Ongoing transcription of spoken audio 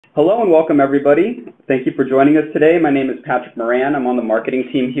Hello and welcome everybody. Thank you for joining us today. My name is Patrick Moran. I'm on the marketing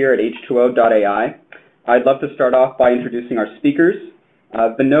team here at H2O.ai. I'd love to start off by introducing our speakers.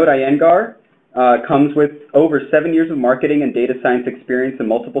 Vinod Iyengar comes with over 7 years of marketing and data science experience in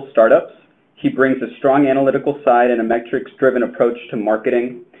multiple startups. He brings a strong analytical side and a metrics-driven approach to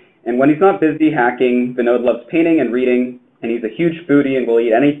marketing. And when he's not busy hacking, Vinod loves painting and reading, and he's a huge foodie and will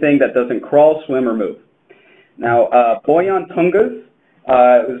eat anything that doesn't crawl, swim, or move. Now, Bojan Tunguz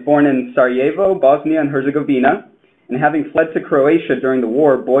was born in Sarajevo, Bosnia and Herzegovina, and having fled to Croatia during the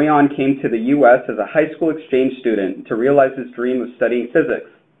war, Bojan came to the U.S. as a high school exchange student to realize his dream of studying physics.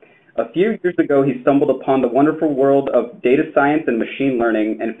 A few years ago, he stumbled upon the wonderful world of data science and machine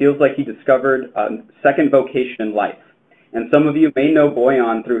learning and feels like he discovered a second vocation in life. And some of you may know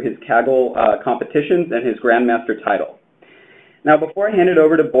Bojan through his Kaggle competitions and his Grandmaster title. Now, before I hand it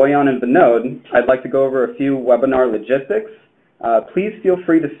over to Bojan and Vinod, I'd like to go over a few webinar logistics. Please feel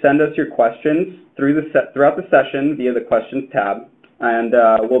free to send us your questions throughout the session via the questions tab, and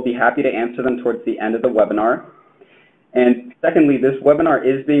we'll be happy to answer them towards the end of the webinar. And secondly, this webinar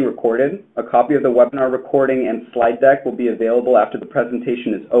is being recorded. A copy of the webinar recording and slide deck will be available after the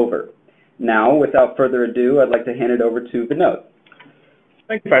presentation is over. Now, without further ado, I'd like to hand it over to Vinod.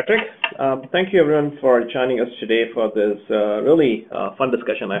 Thank you, Patrick. Thank you, everyone, for joining us today for this really fun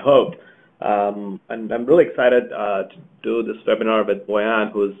discussion, I hope. And I'm really excited to do this webinar with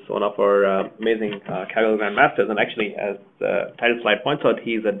Bojan, who's one of our amazing Kaggle Grandmasters. And actually, as the title slide points out,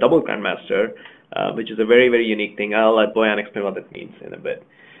 he's a double Grandmaster, which is a very, very unique thing. I'll let Bojan explain what that means in a bit.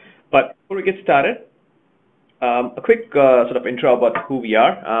 But before we get started, a quick sort of intro about who we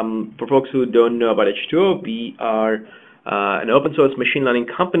are. For folks who don't know about H2O, we are an open source machine learning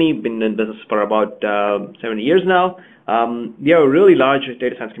company, been in business for about 70 years now. We are a really large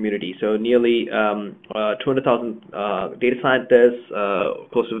data science community, so nearly 200,000 data scientists,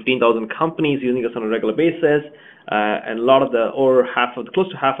 close to 15,000 companies using us on a regular basis, and a lot of close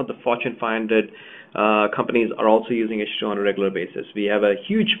to half of the Fortune 500 companies are also using H2O on a regular basis. We have a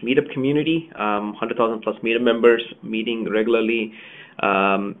huge meetup community, 100,000 plus meetup members meeting regularly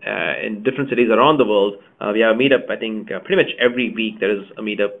in different cities around the world. We have a meetup, I think, pretty much every week there is a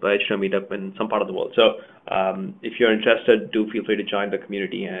meetup, H2O meetup in some part of the world. So if you're interested, do feel free to join the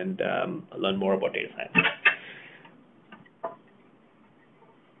community and learn more about data science.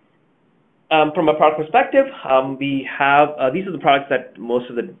 From a product perspective, we have, these are the products that most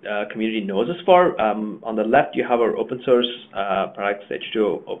of the community knows us for. On the left, you have our open source products,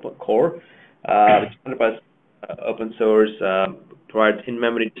 H2O Open Core, which is 100% open source, provides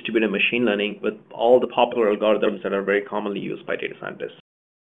in-memory distributed machine learning with all the popular algorithms that are very commonly used by data scientists.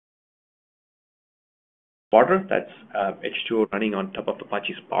 Water, that's H2O running on top of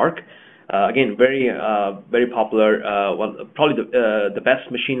Apache Spark. Again, very popular, probably the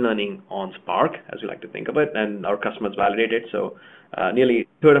best machine learning on Spark, as we like to think of it, and our customers validate it. So nearly a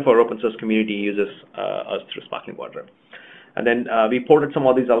third of our open source community uses us through Sparkling Water. And then we ported some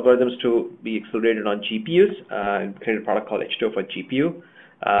of these algorithms to be accelerated on GPUs and created a product called H2O for GPU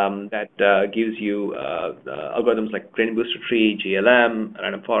that gives you algorithms like Gradient Booster Tree, GLM,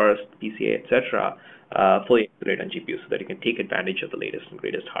 Random Forest, PCA, etc. Fully accelerated on GPU so that you can take advantage of the latest and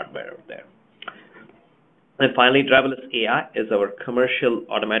greatest hardware out there. And finally, Driverless AI is our commercial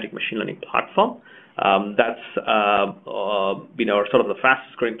automatic machine learning platform. That's sort of the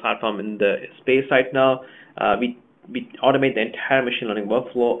fastest growing platform in the space right now. We automate the entire machine learning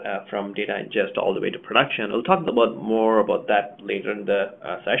workflow from data ingest all the way to production. We'll talk more about that later in the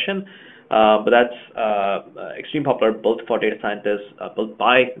session. But that's extremely popular, both for data scientists, built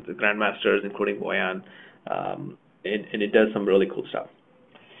by the Grandmasters, including Bojan, and it does some really cool stuff.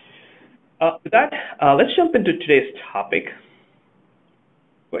 With that, let's jump into today's topic.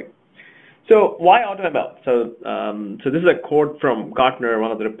 So why AutoML? So this is a quote from Gartner,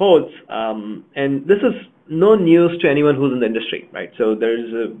 one of the reports, and this is no news to anyone who's in the industry, right? So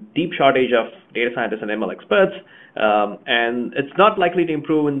there's a deep shortage of data scientists and ML experts, and it's not likely to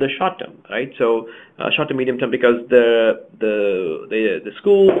improve in the short term, right? So short to medium term, because the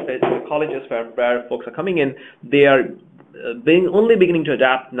schools, the colleges where folks are coming in, they are only beginning to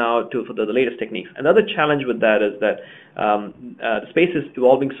adapt now to the latest techniques. Another challenge with that is that the space is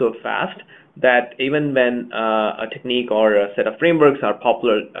evolving so fast that even when a technique or a set of frameworks are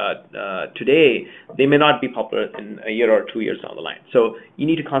popular today, they may not be popular in a year or 2 years down the line. So you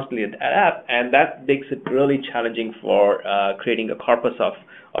need to constantly adapt, and that makes it really challenging for creating a corpus of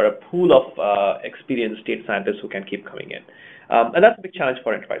or a pool of experienced data scientists who can keep coming in. And that's a big challenge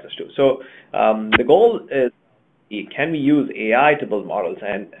for enterprises too. So the goal is can we use AI to build models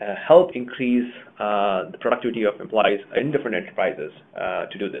and help increase the productivity of employees in different enterprises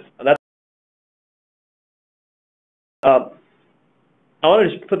to do this? And that's I want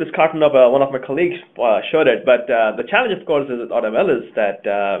to just put this cartoon up. One of my colleagues showed it, but the challenge, of course, is with AutoML is that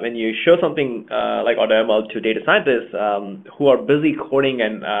when you show something like AutoML to data scientists who are busy coding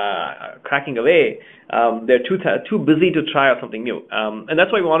and cracking away, they're too busy to try out something new. And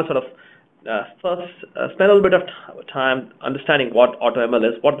that's why we want to sort of first spend a little bit of time understanding what AutoML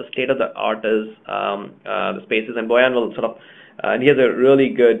is, what the state of the art is, the spaces, and Bojan will sort of and he has a really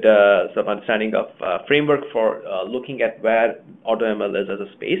good sort of understanding of framework for looking at where AutoML is as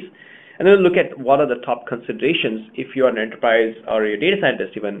a space. And then look at what are the top considerations if you're an enterprise or you're a data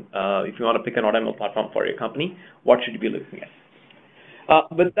scientist, even if you want to pick an AutoML platform for your company, what should you be looking at?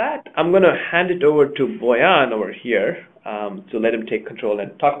 With that, I'm going to hand it over to Bojan over here to let him take control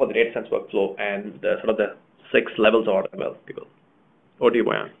and talk about the data science workflow and sort of the 6 levels of AutoML people. Over to you,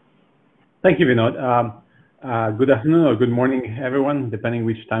 Bojan. Thank you, Vinod. Good afternoon or good morning, everyone, depending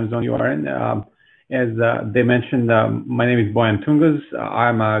which time zone you are in. As they mentioned, my name is Bojan Tunguz.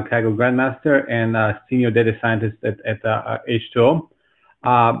 I'm a Kaggle Grandmaster and a senior data scientist at H2O.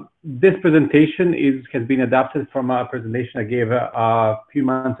 This presentation has been adapted from a presentation I gave a few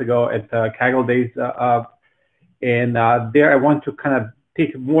months ago at Kaggle Days. And there I want to kind of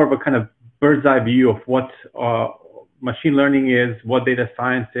take more of a kind of bird's eye view of what machine learning is, what data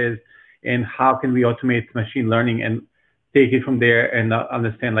science is, and how can we automate machine learning and take it from there and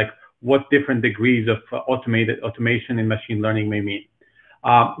understand like what different degrees of automation in machine learning may mean.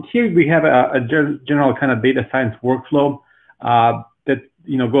 Here we have a general kind of data science workflow that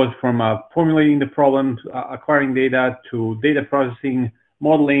goes from formulating the problems, acquiring data, to data processing,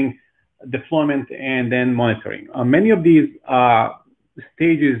 modeling, deployment, and then monitoring. Many of these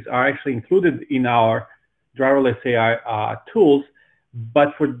stages are actually included in our driverless AI tools.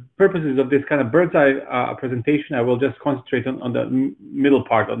 But for purposes of this kind of bird's eye presentation, I will just concentrate on the middle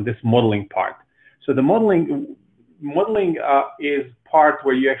part, on this modeling part. So the modeling is part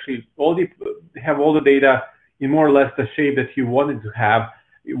where you actually have all the data in more or less the shape that you want it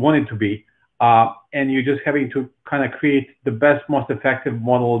to be, and you're just having to kind of create the best, most effective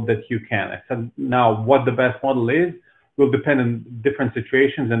model that you can. So now, what the best model is will depend on different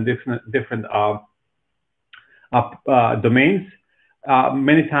situations and different domains.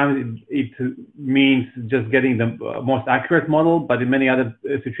 Many times it means just getting the most accurate model, but in many other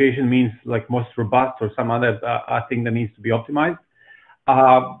situations means like most robust or some other thing that needs to be optimized.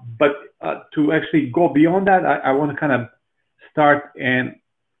 But to actually go beyond that, I want to kind of start and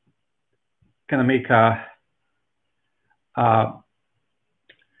kind of make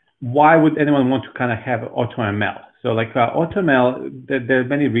why would anyone want to kind of have AutoML? So like AutoML, there are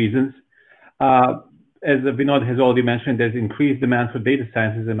many reasons. As Vinod has already mentioned, there's increased demand for data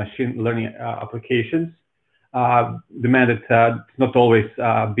sciences and machine learning applications. Demand that's not always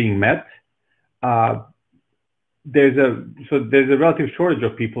being met. There's a relative shortage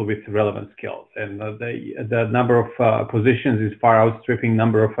of people with relevant skills, and the number of positions is far outstripping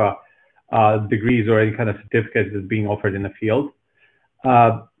number of degrees or any kind of certificates that's being offered in the field.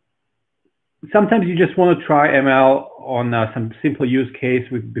 Sometimes you just want to try ML on some simple use case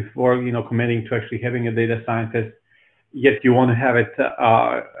before committing to actually having a data scientist. Yet you want to have it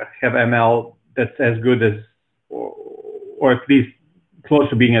have ML that's as good as, or at least close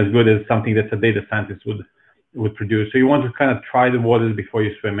to being as good as something that a data scientist would produce. So you want to kind of try the waters before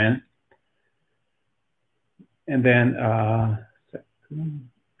you swim in. And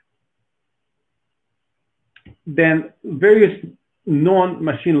then various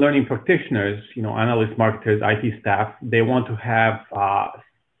non-machine learning practitioners, analysts, marketers, IT staff, they want to have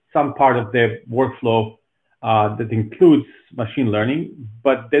some part of their workflow that includes machine learning,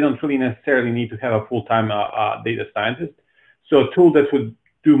 but they don't really necessarily need to have a full-time data scientist. So a tool that would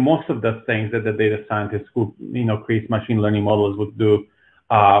do most of the things that the data scientist who creates machine learning models would do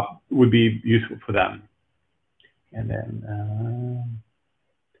would be useful for them. And then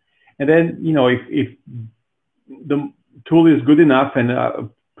if the tool is good enough and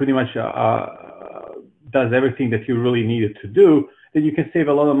pretty much does everything that you really need it to do, then you can save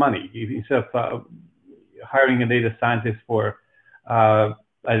a lot of money. Instead of hiring a data scientist for, I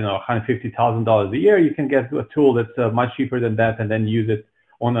don't know, $150,000 a year, you can get a tool that's much cheaper than that and then use it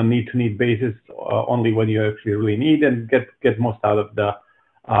on a need-to-need basis only when you actually really need and get most out of the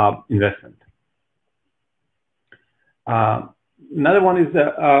investment. Another one is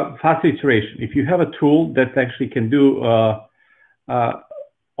faster iteration. If you have a tool that actually can do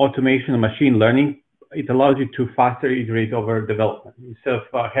automation and machine learning, it allows you to faster iterate over development. Instead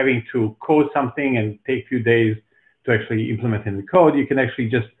of having to code something and take a few days to actually implement in the code. You can actually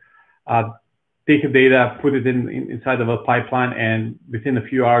just take the data, put it inside of a pipeline, and within a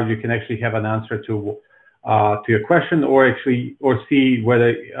few hours, you can actually have an answer to your question, or see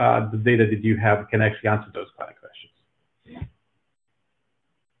whether the data that you have can actually answer those kind of questions.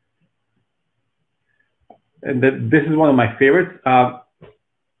 And this is one of my favorites.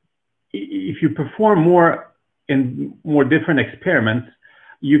 If you perform more and more different experiments,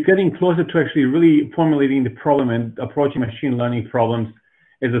 you're getting closer to actually really formulating the problem and approaching machine learning problems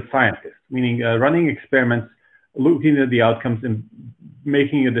as a scientist, meaning running experiments, looking at the outcomes and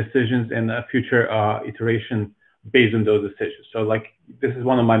making your decisions and a future iteration based on those decisions. So like, this is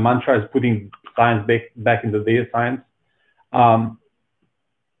one of my mantras, putting science back into data science.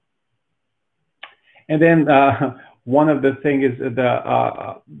 And then one of the things is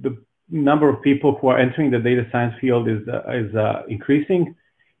the number of people who are entering the data science field is increasing.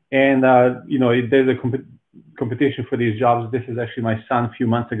 And, you know, there's a competition for these jobs. This is actually my son a few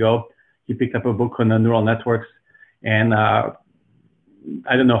months ago. He picked up a book on neural networks, and I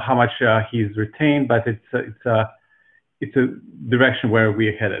don't know how much he's retained, but it's a direction where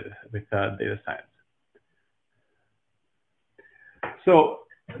we're headed with data science. So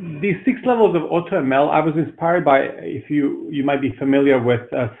these 6 levels of AutoML, I was inspired by, if you might be familiar with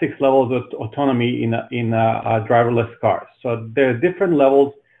 6 levels of autonomy in driverless cars. So there are different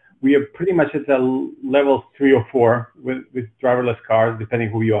levels. We are pretty much at the level 3 or 4 with driverless cars, depending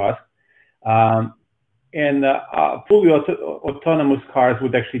who you ask. Fully autonomous cars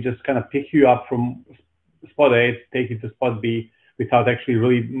would actually just kind of pick you up from spot A, take you to spot B, without actually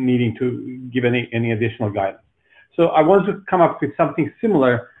really needing to give any additional guidance. So I wanted to come up with something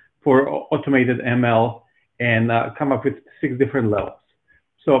similar for automated ML and come up with 6 different levels.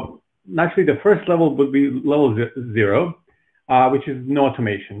 So naturally, the first level would be level 0, which is no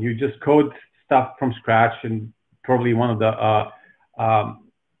automation. You just code stuff from scratch, and probably one of the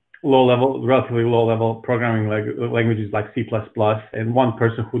relatively low-level programming languages like C++. And one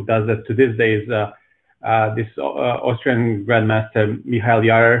person who does that to this day is this Austrian Grandmaster, Michael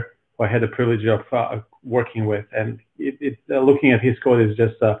Jarer, who I had the privilege of working with. And looking at his code is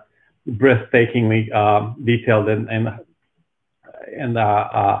just breathtakingly detailed and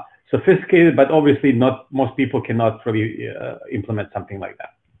sophisticated, but obviously most people cannot really implement something like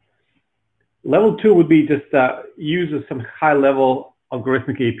that. Level 2 would be just use of some high-level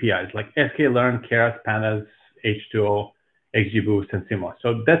algorithmic APIs like sklearn, Keras, Pandas, H2O, XGBoost, and similar.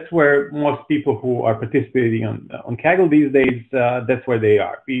 So that's where most people who are participating on Kaggle these days, that's where they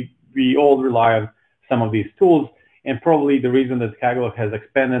are. We all rely on some of these tools, and probably the reason that Kaggle has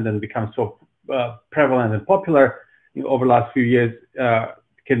expanded and become so prevalent and popular over the last few years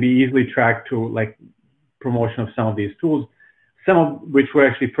can be easily tracked to like promotion of some of these tools, some of which were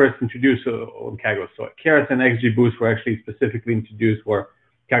actually first introduced on Kaggle. So Keras and XGBoost were actually specifically introduced for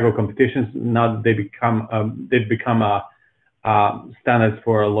Kaggle competitions. Now they've become standards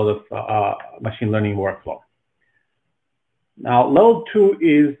for a lot of machine learning workflow. Now, level 2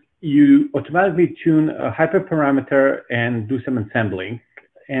 is you automatically tune a hyperparameter and do some assembling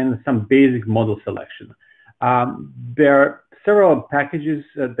and some basic model selection. There are several packages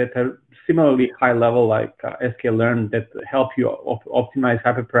that are similarly high level, like sklearn, that help you optimize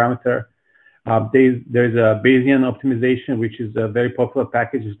hyperparameter. There's a Bayesian optimization, which is a very popular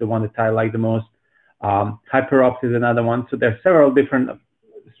package, is the one that I like the most. HyperOpt is another one. So there are several different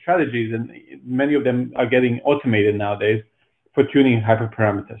strategies, and many of them are getting automated nowadays for tuning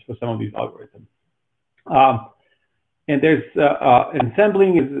hyperparameters for some of these algorithms. And there's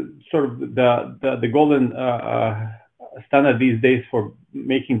assembling is sort of the golden standard these days for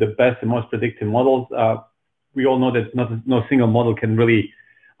making the best and most predictive models. We all know that no single model can really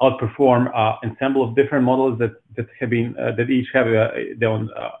outperform ensemble of different models that each have their own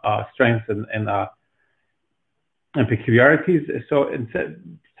strengths and peculiarities. So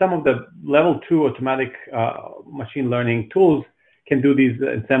some of the level 2 automatic machine learning tools can do these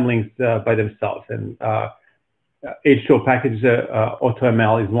assemblings by themselves. And H2O package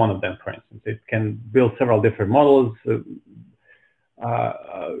AutoML is one of them, for instance. It can build several different models,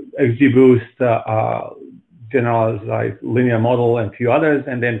 XGBoost, generalized linear model, and a few others,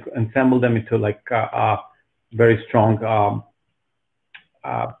 and then assemble them into like a very strong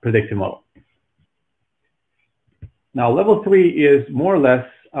predictive model. Now, level 3 is more or less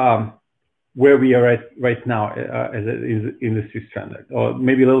where we are at right now as an industry standard, or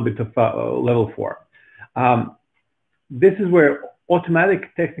maybe a little bit of level 4. This is where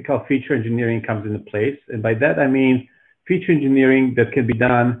automatic technical feature engineering comes into place. And by that, I mean feature engineering that can be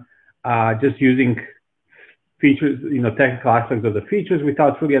done just using features, technical aspects of the features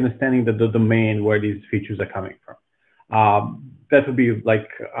without really understanding the domain where these features are coming from. That would be like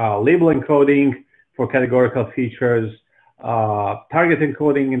label encoding for categorical features, target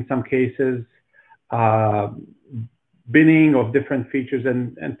encoding in some cases, binning of different features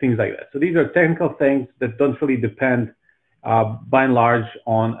and things like that. So these are technical things that don't really depend by and large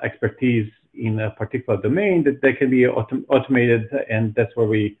on expertise in a particular domain, that they can be automated, and that's where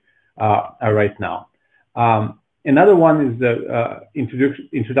we are right now. Another one is the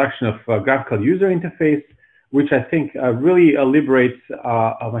introduction of graphical user interface, which I think really liberates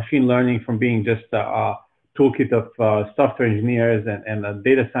machine learning from being just a toolkit of software engineers and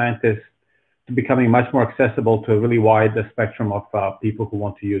data scientists to becoming much more accessible to a really wide spectrum of people who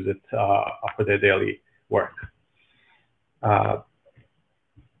want to use it for their daily work.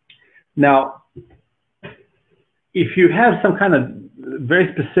 Now, if you have some kind of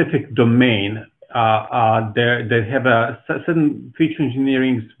very specific domain, they have a certain feature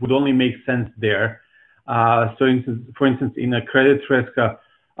engineering would only make sense there. So for instance, in a credit risk,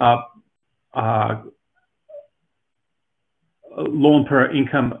 loan per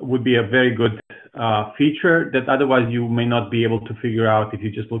income would be a very good feature that otherwise you may not be able to figure out if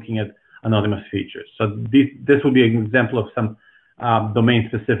you're just looking at anonymous features. So this would be an example of some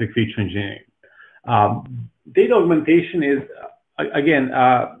domain-specific feature engineering. Data augmentation is, again,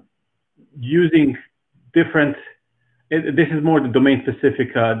 using different, this is more the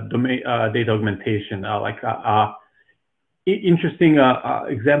domain-specific data augmentation. Interesting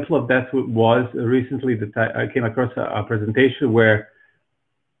example of that was recently that I came across a presentation where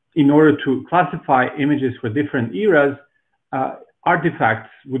in order to classify images for different eras, artifacts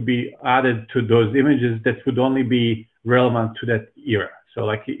would be added to those images that would only be relevant to that era. So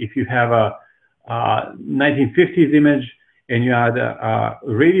like if you have a 1950s image and you add a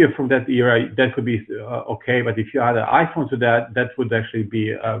radio from that era, that could be okay. But if you add an iPhone to that, that would actually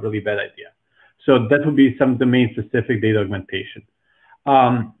be a really bad idea. So that would be some domain-specific data augmentation.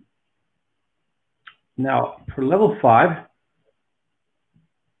 Now, for level 5,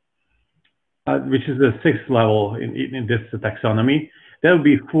 which is the 6th level in this taxonomy, that would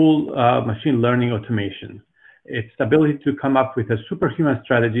be full machine learning automation. It's the ability to come up with superhuman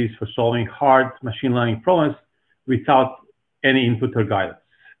strategies for solving hard machine learning problems without any input or guidance.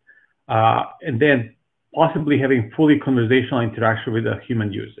 And then possibly having fully conversational interaction with a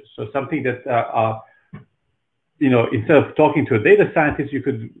human user. So something that, you know, instead of talking to a data scientist, you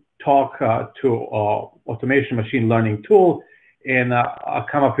could talk to automation machine learning tool and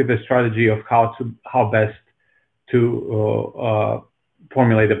come up with a strategy of how best to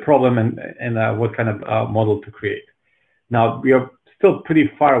formulate a problem and what kind of model to create. Now, we are still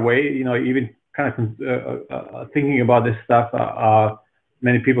pretty far away, you know, even kind of thinking about this stuff.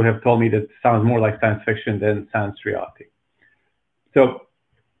 Many people have told me that it sounds more like science fiction than science reality. So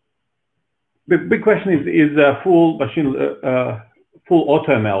the big question is full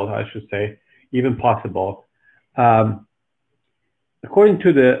AutoML, I should say, even possible. According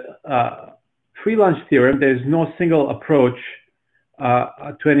to the free lunch theorem, there is no single approach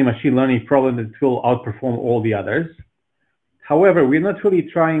to any machine learning problem that will outperform all the others. However, we're not really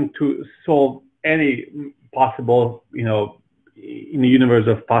trying to solve any possible, you know, in the universe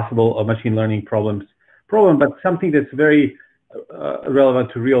of possible machine learning problem, but something that's very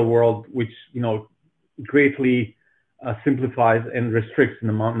relevant to real world, which, you know, greatly simplifies and restricts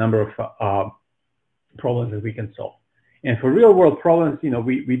the number of problems that we can solve. And for real world problems, you know,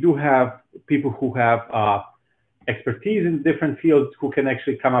 we do have people who have expertise in different fields who can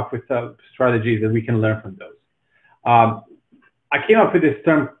actually come up with strategies that we can learn from those. I came up with this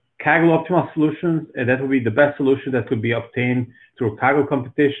term Kaggle optimal solutions, and that would be the best solution that could be obtained through Kaggle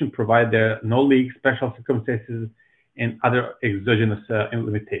competition, provided there are no leaks, special circumstances, and other exogenous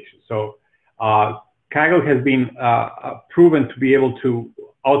limitations. So Kaggle has been proven to be able to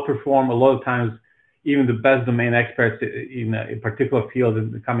outperform a lot of times even the best domain experts in particular fields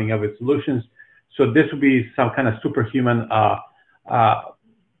in coming up with solutions. So this would be some kind of superhuman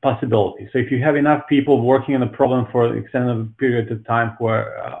possibility. So if you have enough people working on a problem for an extended period of time who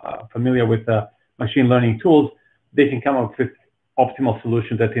are familiar with machine learning tools, they can come up with optimal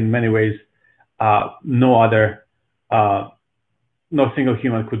solutions that in many ways no single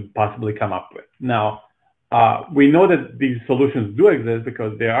human could possibly come up with. Now, we know that these solutions do exist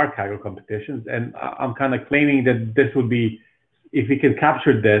because there are Kaggle competitions, and I'm kind of claiming that this would be, if we can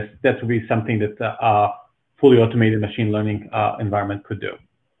capture this, that would be something that a fully automated machine learning environment could do.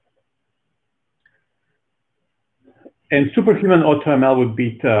 And superhuman AutoML would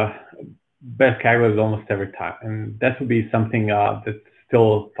beat best Kaggle almost every time, and that would be something that's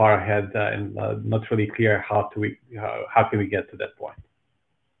still far ahead and not really clear how can we get to that point.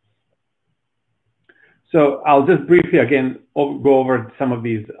 So I'll just briefly, again, go over some of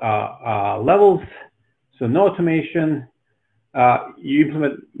these levels. So no automation, you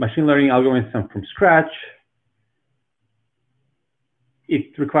implement machine learning algorithms from scratch.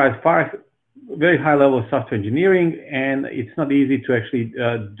 It requires very high level of software engineering, and it's not easy to actually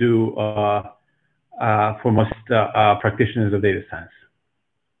do for most practitioners of data science.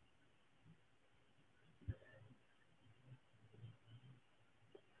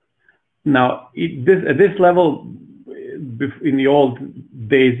 Now, at this level, in the old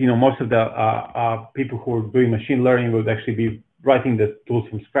days, most of the people who were doing machine learning would actually be writing the tools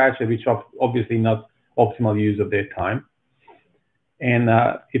from scratch, which obviously not optimal use of their time. And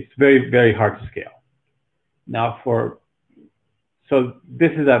it's very, very hard to scale. Now so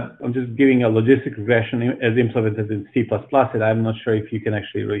this is I'm just giving a logistic regression as implemented in C++, and I'm not sure if you can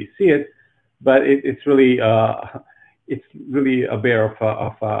actually really see it, but it's really a bear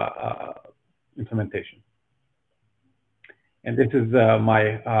of implementation. And this is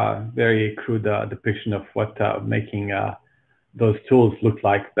my very crude depiction of what making those tools looked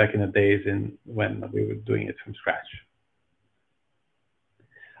like back in the days when we were doing it from scratch.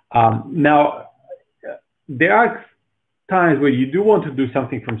 Now, there are times where you do want to do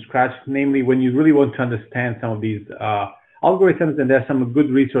something from scratch, namely when you really want to understand some of these algorithms, and there are some good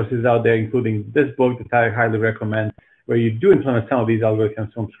resources out there, including this book that I highly recommend, where you do implement some of these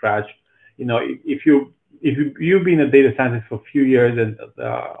algorithms from scratch. If you've been a data scientist for a few years and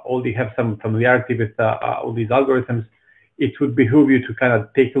already have some familiarity with all these algorithms, it would behoove you to kind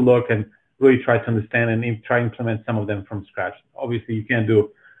of take a look and really try to understand and try to implement some of them from scratch. Obviously, you can't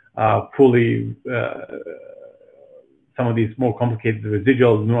do fully some of these more complicated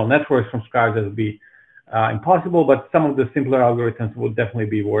residual neural networks from scratch. That would be impossible, but some of the simpler algorithms would definitely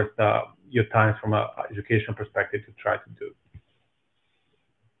be worth your time from an educational perspective to try to do.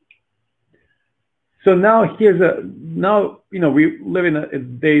 So now we live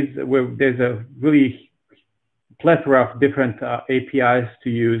in days where there's a really plethora of different APIs to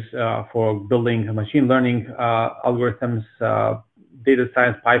use for building machine learning algorithms, data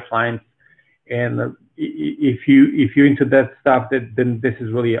science pipelines, and if you're into that stuff, then this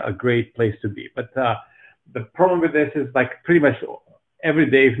is really a great place to be. But the problem with this is, like, pretty much every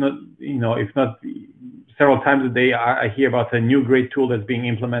day, if not several times a day, I hear about a new great tool that's being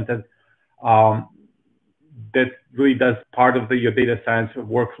implemented that really does part of your data science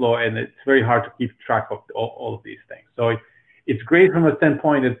workflow, and it's very hard to keep track of all of these things. So it's great from a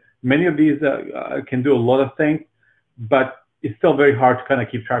standpoint that many of these can do a lot of things, but it's still very hard to kind of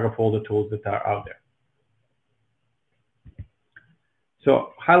keep track of all the tools that are out there.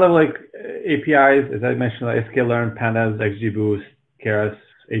 So high-level APIs, as I mentioned, like sklearn, pandas, XGBoost, Keras,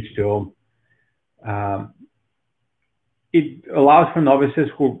 H2O. It allows for novices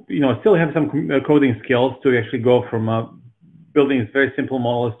who still have some coding skills to actually go from building very simple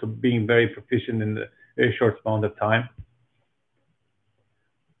models to being very proficient in a very short amount of time.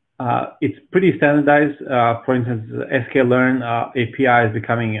 It's pretty standardized. For instance, sklearn API is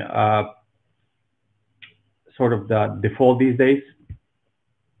becoming sort of the default these days.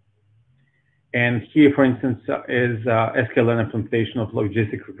 And here, for instance, is sklearn implementation of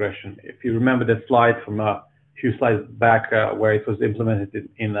logistic regression. If you remember that slide from a few slides back where it was implemented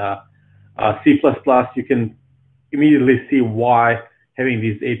in C++, you can immediately see why having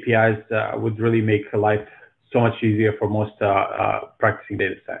these APIs would really make life so much easier for most practicing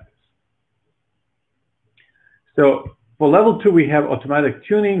data scientists. So for level 2, we have automatic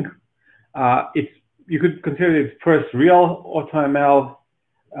tuning. You could consider it first real AutoML.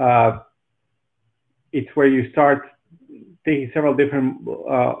 It's where you start taking several different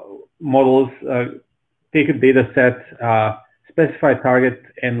models, take a data set, specify a target,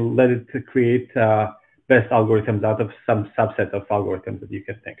 and let it create best algorithms out of some subset of algorithms that you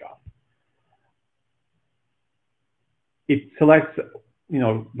can think of. It selects,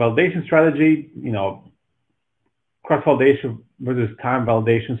 validation strategy, cross-validation versus time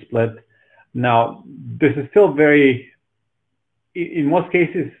validation split. Now, this is still in most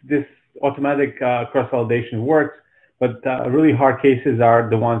cases, this automatic cross-validation works, but really hard cases are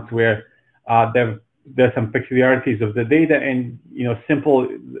the ones where there's some peculiarities of the data, and simple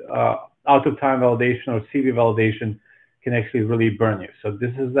out-of-time validation or CV validation can actually really burn you. So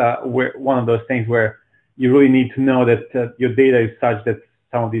this is one of those things where you really need to know that your data is such that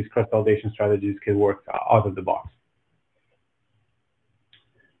some of these cross-validation strategies can work out of the box.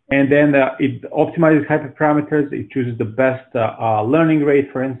 And then it optimizes hyperparameters. It chooses the best learning rate,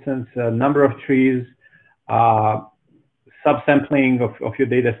 for instance, number of trees, subsampling of your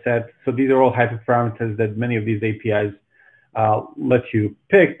data set. So these are all hyperparameters that many of these APIs let you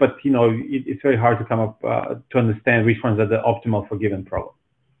pick, but it's very hard to come up to understand which ones are the optimal for given problem.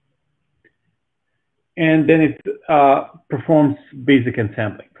 And then it performs basic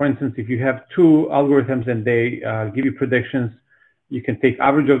ensembling. For instance, if you have two algorithms and they give you predictions, you can take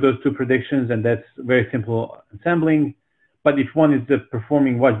average of those two predictions, and that's very simple ensembling. But if one is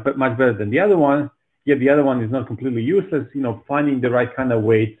performing much better than the other one, yet the other one is not completely useless, finding the right kind of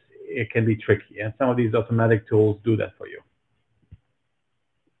weights, it can be tricky. And some of these automatic tools do that for you.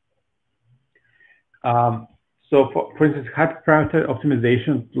 So for instance, hyperparameter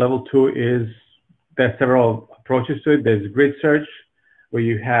optimization level 2 there's several approaches to it. There's grid search, where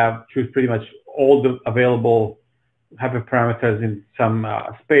you choose pretty much all the available hyperparameters in some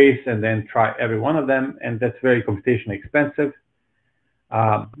space and then try every one of them, and that's very computationally expensive.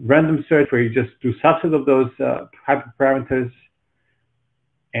 Random search, where you just do subset of those hyperparameters,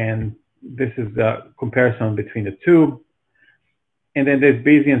 and this is the comparison between the two. And then there's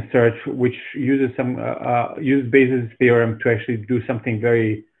Bayesian search, which uses Bayes' theorem to actually do something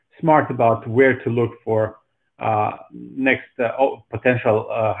very smart about where to look for next potential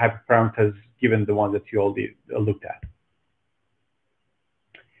hyperparameters given the ones that you already looked at.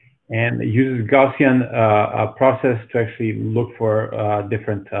 And it uses Gaussian process to actually look for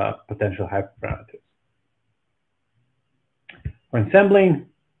different potential hyperparameters. For ensembling,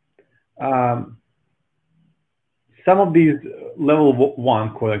 some of these level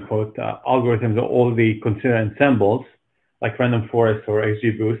 1, quote unquote, algorithms are already considered ensembles, like random forest or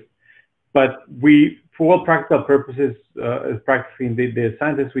XGBoost. But for all practical purposes, as practicing data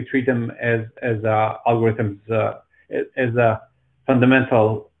scientists, we treat them as algorithms, as a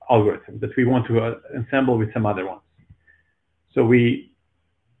fundamental algorithm that we want to ensemble with some other ones. So we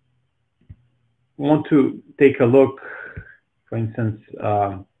want to take a look, for instance,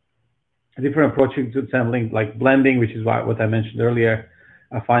 different approaches to assembling, like blending, which is what I mentioned earlier,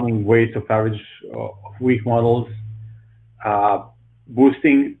 finding weights of average of weak models,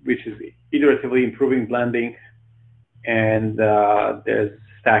 boosting, which is iteratively improving blending, and there's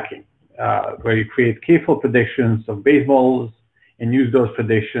stacking, where you create careful predictions of base models and use those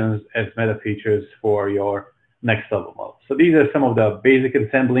predictions as meta features for your next level model. So these are some of the basic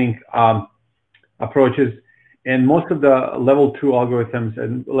assembling approaches, and most of the level 2 algorithms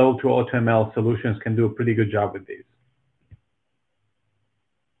and level 2 AutoML solutions can do a pretty good job with these.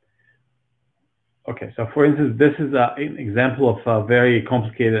 Okay, so for instance, this is an example of a very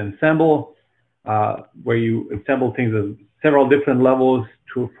complicated ensemble where you assemble things at several different levels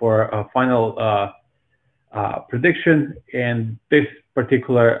for a final prediction. And this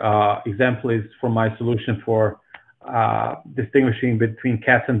particular example is for my solution for distinguishing between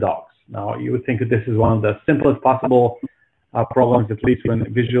cats and dogs. Now, you would think that this is one of the simplest possible problems, at least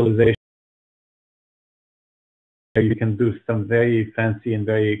when visualization. You can do some very fancy and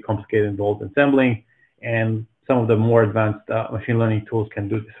very complicated involved assembling, and some of the more advanced machine learning tools can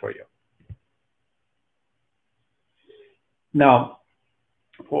do this for you. Now,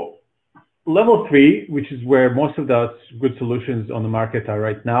 for level 3, which is where most of the good solutions on the market are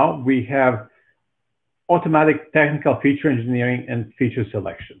right now, we have automatic technical feature engineering and feature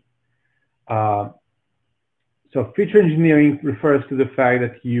selection. So feature engineering refers to the fact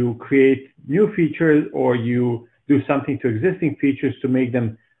that you create new features or you do something to existing features to make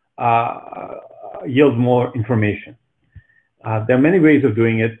them yield more information. There are many ways of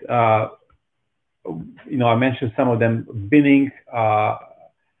doing it. I mentioned some of them: binning,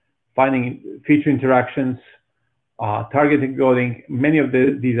 finding feature interactions, target encoding. Many of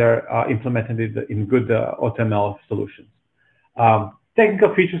these are implemented in good AutoML solutions.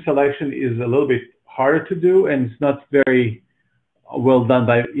 Technical feature selection is a little bit harder to do, and it's not very well done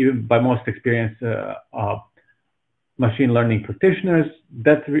even by most experienced machine learning practitioners.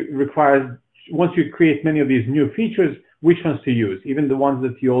 That requires, once you create many of these new features, which ones to use. Even the ones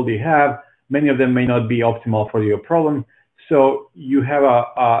that you already have, many of them may not be optimal for your problem. So you have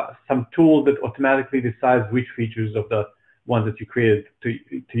some tool that automatically decides which features of the ones that you created to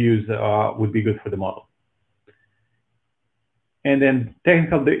use would be good for the model. And then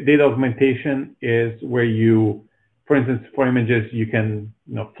technical data augmentation is where you, for instance, for images, you can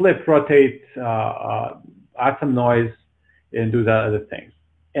flip, rotate, add some noise, and do that other things.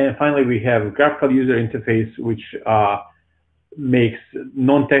 And finally, we have graphical user interface, which makes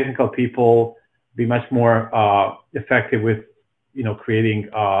non-technical people be much more effective with, creating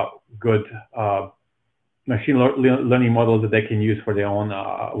good machine learning models that they can use for their own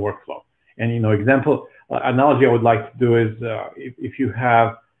workflow. And analogy I would like to do is if you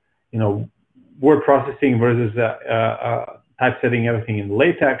have, word processing versus typesetting everything in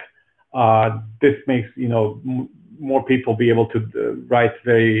LaTeX, this makes, more people be able to write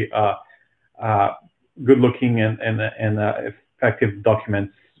very good-looking and effective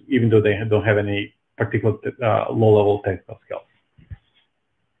documents, even though they don't have any particular low-level technical skills.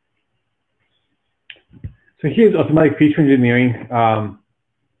 So here's automatic feature engineering.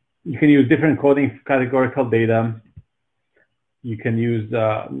 You can use different coding for categorical data. You can use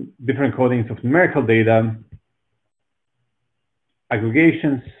different codings of numerical data,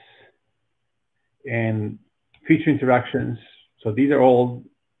 aggregations, and feature interactions. So these are all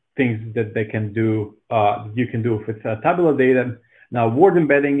things that they can do, you can do with tabular data. Now, word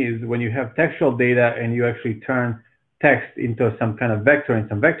embedding is when you have textual data and you actually turn text into some kind of vector in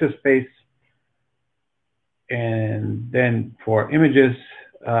some vector space. And then for images,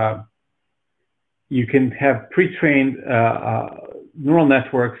 you can have pre-trained neural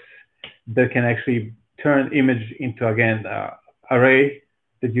networks that can actually turn image into, again, array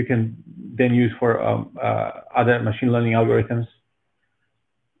that you can then use for other machine learning algorithms.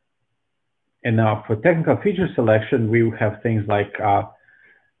 And now for technical feature selection, we have things like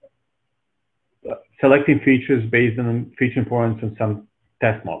selecting features based on feature importance in some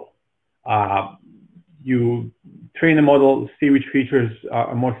test model. You train a model, see which features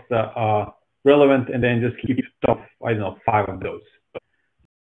are most relevant, and then just keep top, I don't know, 5 of those.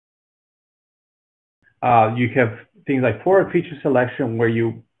 You have things like forward feature selection, where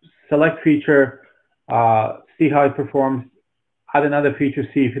you select feature, see how it performs, add another feature,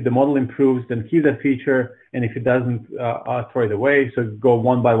 see if the model improves, then keep that feature, and if it doesn't, throw it away. So go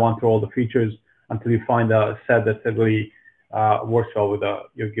one by one through all the features until you find a set that really works well with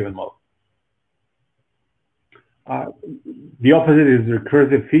your given model. The opposite is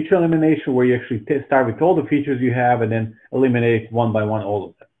recursive feature elimination, where you actually start with all the features you have and then eliminate one by one all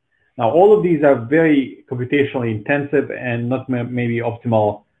of them. Now, all of these are very computationally intensive and not maybe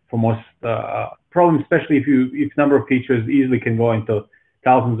optimal for most problems, especially if number of features easily can go into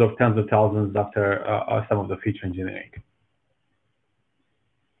thousands of tens of thousands after some of the feature engineering.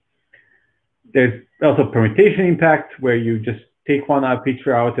 There's also permutation impact, where you just take one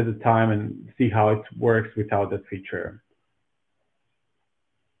feature out at a time and see how it works without that feature.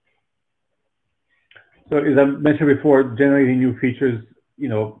 So as I mentioned before, generating new features,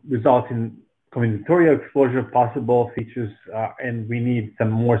 results in combinatorial exposure of possible features, and we need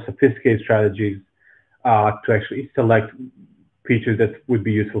some more sophisticated strategies to actually select features that would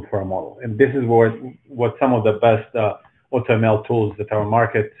be useful for a model. And this is what some of the best AutoML tools that are on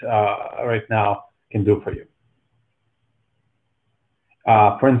market right now can do for you.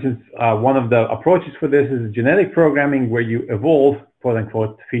 For instance, one of the approaches for this is genetic programming, where you evolve, quote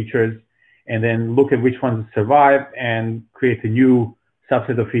unquote, features, and then look at which ones survive and create a new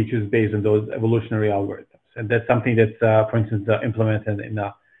subset of features based on those evolutionary algorithms. And that's something that's, for instance, implemented in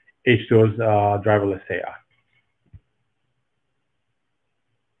H2O's driverless AI.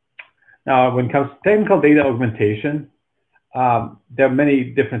 Now, when it comes to technical data augmentation, there are many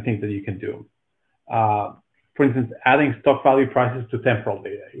different things that you can do. For instance, adding stock value prices to temporal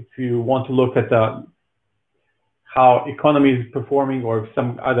data. If you want to look at how economy is performing or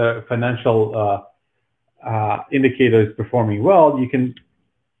some other financial indicator is performing well, you can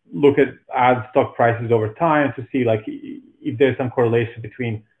look at add stock prices over time to see like if there's some correlation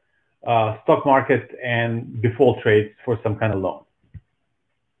between stock market and default rates for some kind of loan.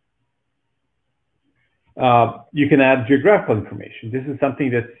 You can add geographical information. This is something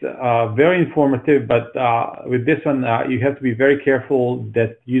that's very informative, but with this one, you have to be very careful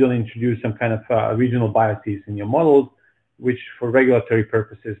that you don't introduce some kind of regional biases in your models, which for regulatory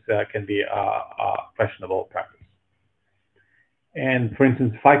purposes can be a questionable practice. And for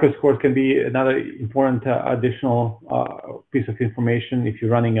instance, FICO scores can be another important additional piece of information. If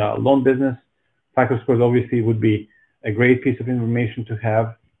you're running a loan business, FICO scores obviously would be a great piece of information to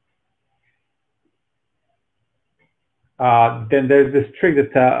have. Then there's this trick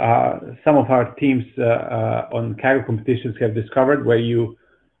that some of our teams on Kaggle competitions have discovered, where you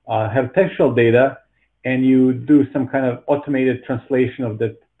have textual data and you do some kind of automated translation of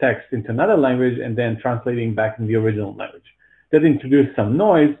the text into another language and then translating back in the original language. That introduces some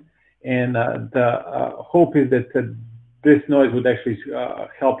noise, and the hope is that this noise would actually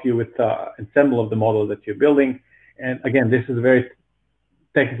help you with ensemble of the model that you're building. And again, this is very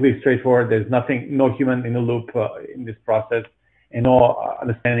technically straightforward. There's no human in the loop in this process, and no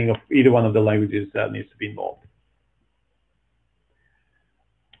understanding of either one of the languages needs to be involved.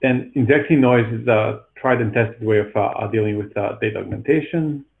 Then injecting noise is a tried and tested way of dealing with data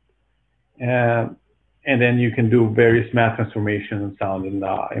augmentation. And then you can do various math transformation and sound and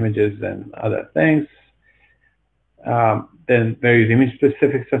images and other things. Then there is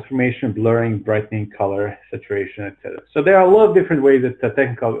image-specific transformation, blurring, brightening, color, saturation, etc. So there are a lot of different ways that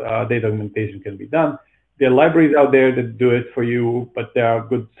technical data augmentation can be done. There are libraries out there that do it for you, but there are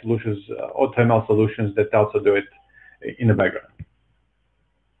good solutions, AutoML solutions that also do it in the background.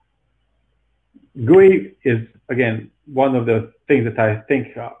 GUI is, again, one of the things that I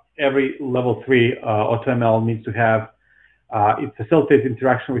think every level 3 AutoML needs to have. It facilitates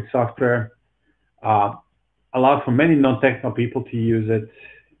interaction with software, allows for many non-technical people to use it,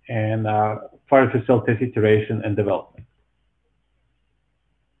 and further facilitates iteration and development.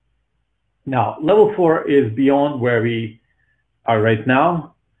 Now, level 4 is beyond where we are right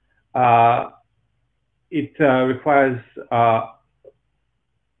now. It requires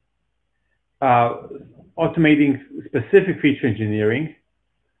automating specific feature engineering.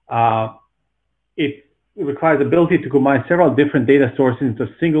 It requires ability to combine several different data sources into a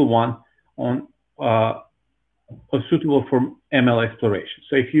single one suitable for ML exploration.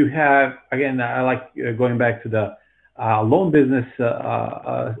 So if you have, again, I like going back to the loan business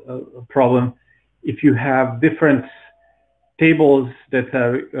problem. If you have different tables that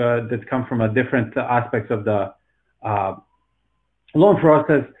that come from a different aspects of the loan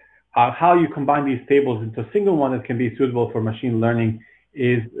process, how you combine these tables into a single one that can be suitable for machine learning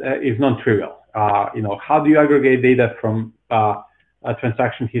is non-trivial. You know, how do you aggregate data from a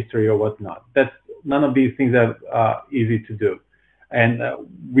transaction history or whatnot? None of these things are easy to do, and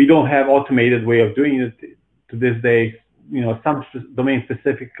we don't have automated way of doing it to this day. You know, some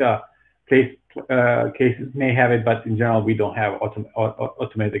domain-specific cases may have it, but in general, we don't have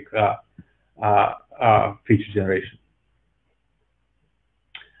automatic feature generation.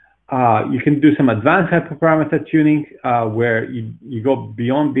 You can do some advanced hyperparameter tuning where you go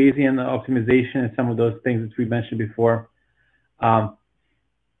beyond Bayesian optimization and some of those things that we mentioned before.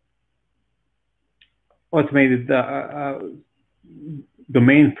 Automated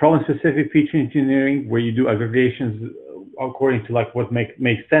domain problem-specific feature engineering, where you do aggregations according to like what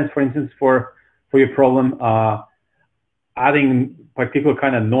makes sense, for instance, for your problem. Adding particular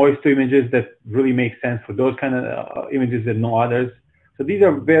kind of noise to images that really make sense for those kind of images and no others. So these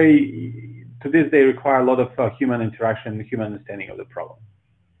are very, to this day, require a lot of human interaction and human understanding of the problem.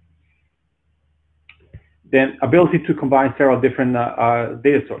 Then ability to combine several different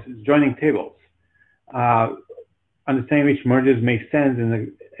data sources, joining tables, understanding which merges make sense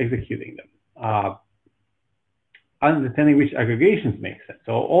and executing them, understanding which aggregations make sense.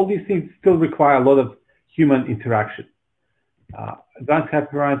 So all these things still require a lot of human interaction. Advanced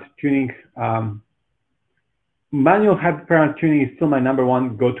hyperparameter tuning. Manual hyperparameter tuning is still my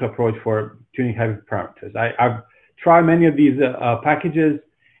 #1 go-to approach for tuning hyperparameters. I've tried many of these packages,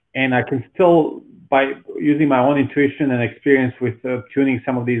 and I can still, by using my own intuition and experience with tuning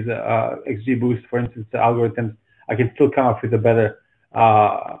some of these XGBoost, for instance, algorithms, I can still come up with a better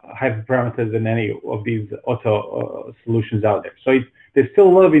hyperparameters than any of these auto solutions out there. So there's still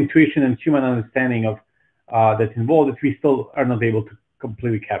a lot of intuition and human understanding of that's involved that we still are not able to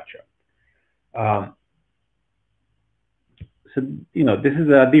completely capture. So, you know, this is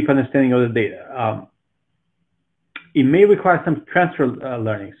a deep understanding of the data. It may require some transfer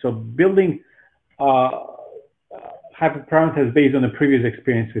learning. So building hyperparameters based on the previous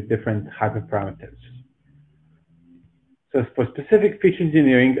experience with different hyperparameters. So for specific feature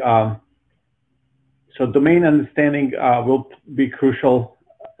engineering, so domain understanding will be crucial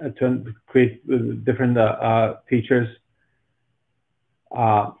to create different features.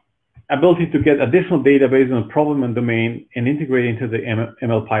 Ability to get additional data based on a problem and domain and integrate into the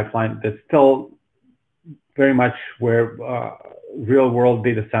ML pipeline. That's still very much where real-world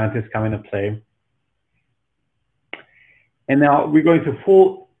data scientists come into play. And now we're going to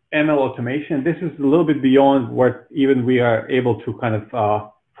full ML automation. This is a little bit beyond what even we are able to kind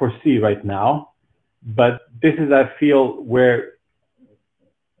of foresee right now. But this is, I feel, where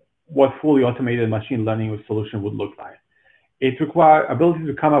what fully automated machine learning solution would look like. It requires ability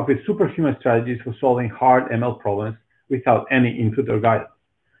to come up with superhuman strategies for solving hard ML problems without any input or guidance.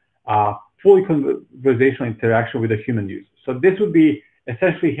 Fully conversational interaction with a human user. So this would be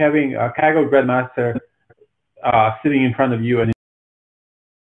essentially having a Kaggle Grandmaster sitting in front of you and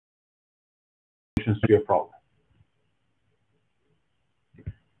solutions to your problem.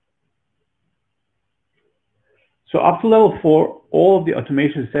 So up to level 4, all of the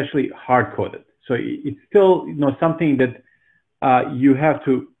automation is essentially hard-coded. So it's still, you know, something that you have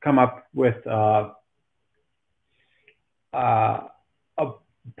to come up with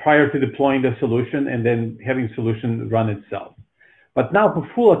prior to deploying the solution and then having the solution run itself. But now for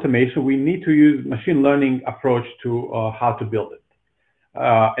full automation, we need to use machine learning approach to how to build it.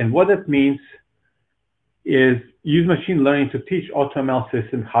 And what that means is use machine learning to teach AutoML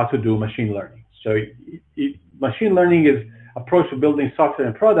systems how to do machine learning. So machine learning is approach to building software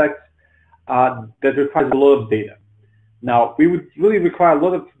and products that requires a lot of data. Now, we would really require a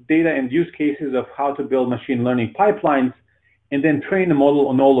lot of data and use cases of how to build machine learning pipelines and then train a model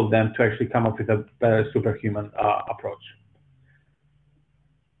on all of them to actually come up with a better superhuman approach.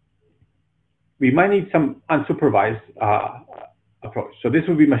 We might need some unsupervised approach. So this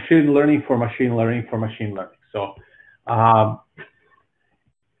would be machine learning for machine learning for machine learning. So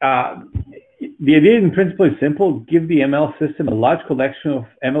the idea in principle is simple. Give the ML system a large collection of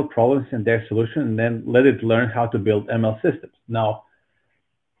ML problems and their solution, and then let it learn how to build ML systems. Now,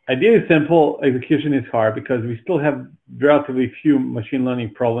 idea is simple, execution is hard because we still have relatively few machine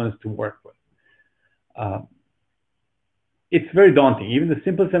learning problems to work with. It's very daunting. Even the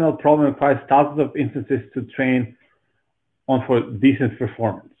simplest ML problem requires thousands of instances to train on for decent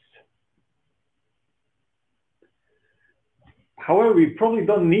performance. However, we probably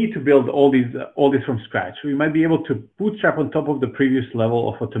don't need to build all this from scratch. We might be able to bootstrap on top of the previous level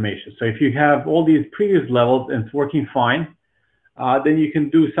of automation. So if you have all these previous levels and it's working fine, then you can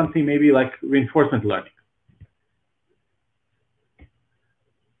do something maybe like reinforcement learning.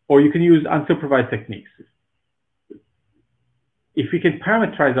 Or you can use unsupervised techniques. If we can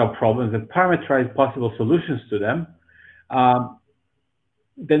parameterize our problems and parameterize possible solutions to them,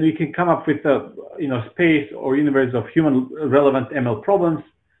 then we can come up with a space or universe of human relevant ML problems.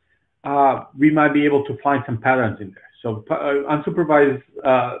 We might be able to find some patterns in there. So unsupervised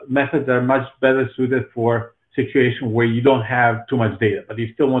methods are much better suited for situation where you don't have too much data, but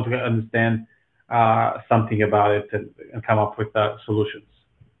you still want to understand something about it and come up with solutions.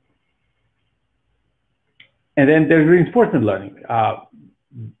 And then there's reinforcement learning.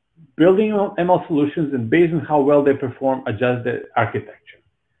 Building ML solutions, and based on how well they perform, adjust the architecture.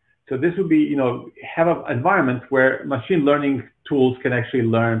 So this would be, have an environment where machine learning tools can actually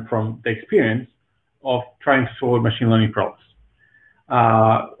learn from the experience of trying to solve machine learning problems.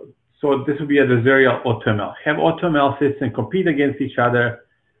 So this would be adversarial AutoML. Have AutoML systems compete against each other,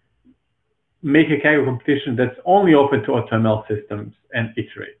 make a Kaggle competition that's only open to AutoML systems, and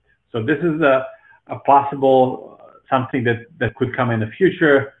iterate. So this is a possible something that could come in the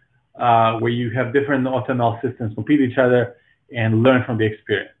future, where you have different AutoML systems compete each other and learn from the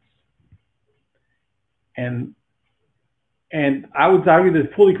experience. And I would argue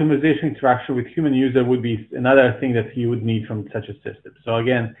that fully conversational interaction with human user would be another thing that you would need from such a system. So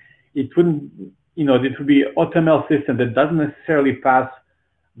again, it wouldn't, it would be an AutoML system that doesn't necessarily pass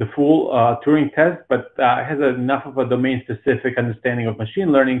the full Turing test, but has enough of a domain-specific understanding of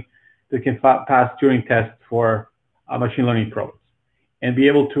machine learning that can pass Turing tests for machine learning problems and be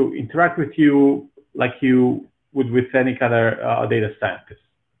able to interact with you like you would with any other data scientist.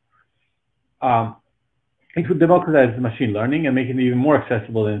 It would democratize machine learning and make it even more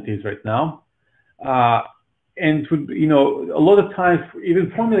accessible than it is right now. And it would, a lot of times,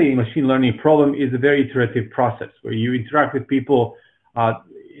 even formulating a machine learning problem is a very iterative process where you interact with people,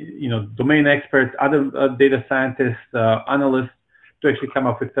 domain experts, other data scientists, analysts, to actually come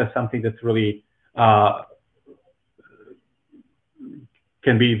up with something that's really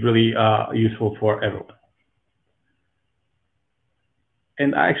can be really useful for everyone.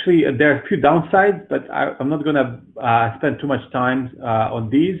 And actually, there are a few downsides, but I'm not going to spend too much time on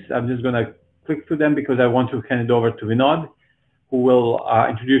these. I'm just going to click through them because I want to hand it over to Vinod, who will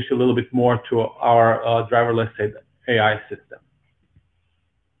introduce you a little bit more to our driverless AI system.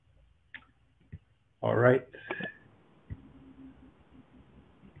 All right.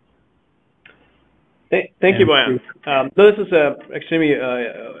 Thank you, Bojan. This is extremely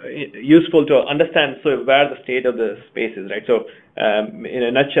useful to understand where the state of the space is, right? So in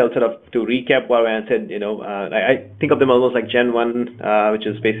a nutshell, sort of to recap what Bojan said, I think of them almost like Gen 1, which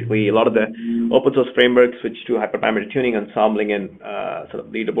is basically a lot of the open source frameworks which do hyperparameter tuning, ensembling, and sort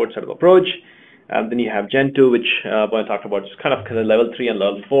of leaderboard sort of approach. Then you have Gen 2, which Bojan talked about, just kind of level 3 and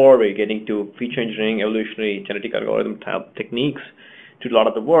level 4, where you're getting to feature engineering, evolutionary genetic algorithm type techniques to do a lot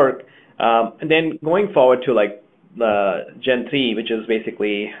of the work. And then going forward to Gen 3, which is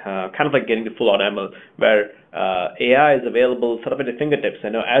basically kind of like getting to full AutoML, where AI is available sort of at your fingertips,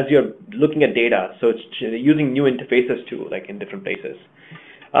 as you're looking at data. So it's using new interfaces too, like in different places.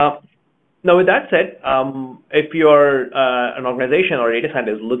 Now, with that said, if you're an organization or a data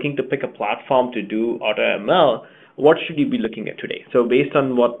scientist looking to pick a platform to do AutoML, what should you be looking at today? So based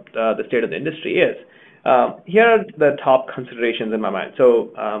on what the state of the industry is, here are the top considerations in my mind.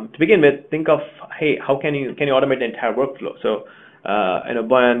 So to begin with, think of, hey, how can you automate the entire workflow? So I know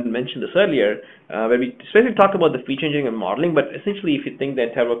Bojan mentioned this earlier, where we especially talked about the feature engineering and modeling, but essentially if you think the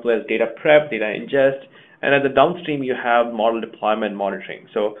entire workflow is data prep, data ingest, And at the downstream, you have model deployment monitoring.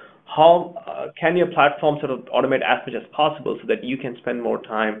 So how can your platform sort of automate as much as possible so that you can spend more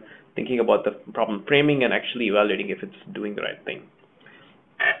time thinking about the problem framing and actually evaluating if it's doing the right thing?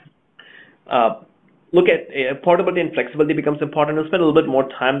 Look at portability and flexibility becomes important. We'll spend a little bit more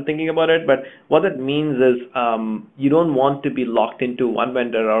time thinking about it, but what that means is you don't want to be locked into one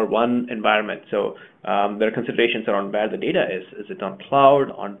vendor or one environment. So there are considerations around where the data is. Is it on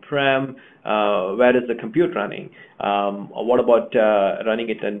cloud, on-prem? Where is the compute running? Or what about running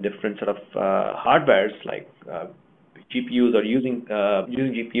it in different sort of hardwares like GPUs or using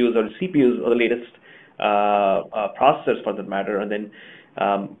GPUs or CPUs or the latest processors for that matter, and then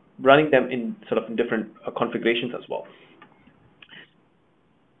running them in sort of different configurations as well.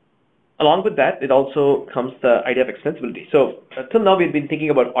 Along with that, it also comes the idea of extensibility. So till now, we've been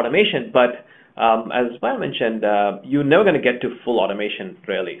thinking about automation, but as Bojan mentioned, you're never going to get to full automation,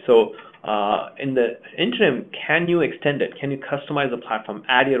 really. So in the interim, can you extend it? Can you customize the platform,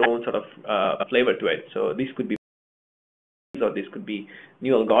 add your own sort of flavor to it? So these could be or these could be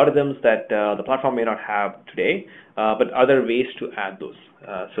new algorithms that the platform may not have today, but other ways to add those.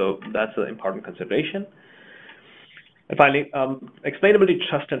 So that's an important consideration. And finally, explainability,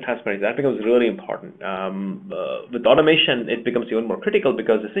 trust, and transparency. That becomes really important. With automation, it becomes even more critical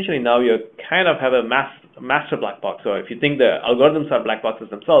because essentially now you kind of have a master black box. So if you think the algorithms are black boxes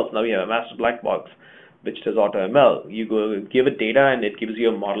themselves, now you have a master black box, which does AutoML. You go give it data, and it gives you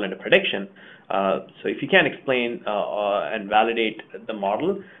a model and a prediction. So if you can't explain and validate the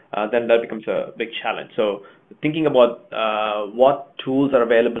model, then that becomes a big challenge. So thinking about what tools are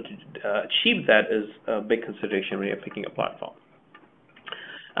available to achieve that is a big consideration when you're picking a platform.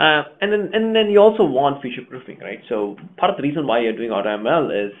 And then you also want future proofing, right? So part of the reason why you're doing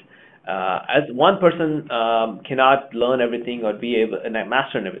AutoML is as one person cannot learn everything or be able and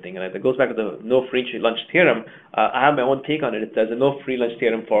master in everything, and it goes back to the no free lunch theorem. I have my own take on it. There's a no free lunch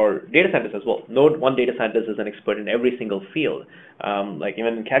theorem for data scientists as well. No one data scientist is an expert in every single field. Like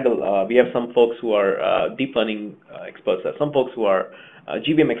even in Kaggle, we have some folks who are deep learning experts, some folks who are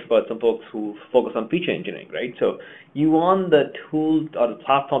GBM experts, some folks who focus on feature engineering, right? So you want the tool or the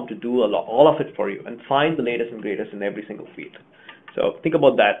platform to do all of it for you and find the latest and greatest in every single field. So think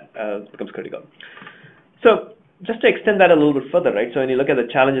about that, it becomes critical. So just to extend that a little bit further, right? So when you look at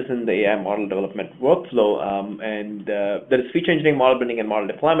the challenges in the AI model development workflow, and there is feature engineering, model building, and model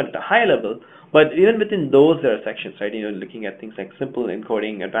deployment at a high level, but even within those, there are sections, right? You know, looking at things like simple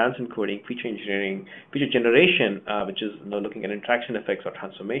encoding, advanced encoding, feature engineering, feature generation, which is looking at interaction effects or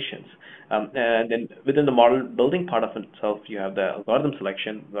transformations. And then within the model building part of itself, you have the algorithm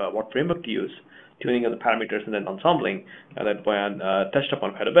selection, what framework to use, tuning of the parameters, and then ensembling that Bojan touched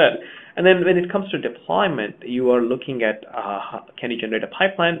upon quite a bit. And then when it comes to deployment, you are looking at can you generate a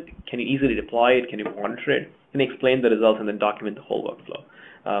pipeline? Can you easily deploy it? Can you monitor it? Can you explain the results and then document the whole workflow?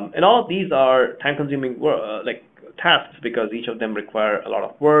 And all of these are time-consuming tasks because each of them require a lot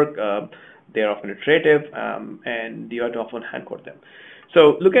of work. They are often iterative, and you have to often hand-code them.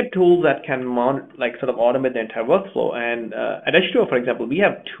 So look at tools that can sort of automate the entire workflow. And at H2O, for example, we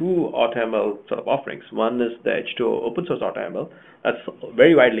have two AutoML sort of offerings. One is the H2O open source AutoML that's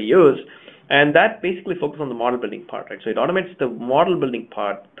very widely used, and that basically focuses on the model building part, right? So it automates the model building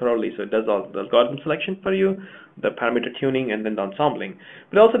part thoroughly. So it does all the algorithm selection for you, the parameter tuning, and then the ensembling.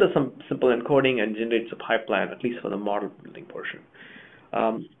 But it also does some simple encoding and generates a pipeline, at least for the model building portion.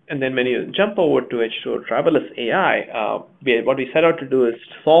 And then when you jump over to H2O driverless AI, what we set out to do is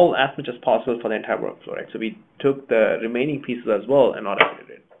solve as much as possible for the entire workflow, right? So we took the remaining pieces as well and automated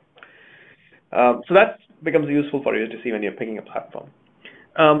it. So that becomes useful for you to see when you're picking a platform.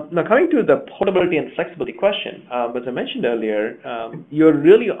 Now coming to the portability and flexibility question, as I mentioned earlier, you're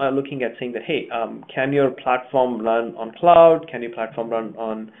really looking at saying that, hey, can your platform run on cloud? Can your platform run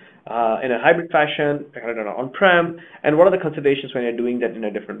on in a hybrid fashion, on-prem, and what are the considerations when you're doing that in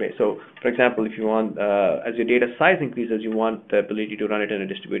a different way? So, for example, if you want, as your data size increases, you want the ability to run it in a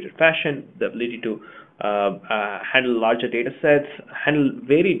distributed fashion, the ability to handle larger data sets, handle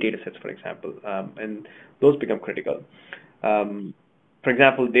varied data sets, for example, and those become critical. For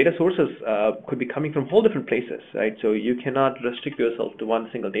example, data sources could be coming from whole different places, right? So you cannot restrict yourself to one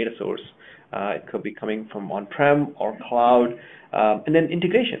single data source. It could be coming from on-prem or cloud. And then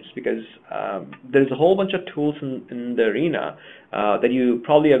integrations, because there's a whole bunch of tools in the arena that you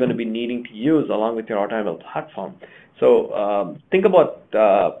probably are going to be needing to use along with your AutoML platform. So think about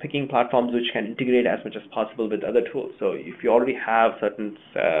picking platforms which can integrate as much as possible with other tools. So if you already have certain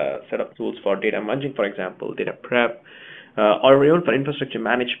set of tools for data munging, for example, data prep, or even for infrastructure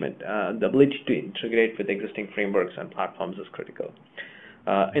management, the ability to integrate with existing frameworks and platforms is critical.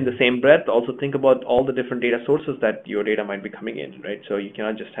 in the same breath, also think about all the different data sources that your data might be coming in, right? So you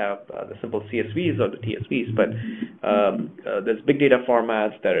cannot just have the simple CSVs or the TSVs, but there's big data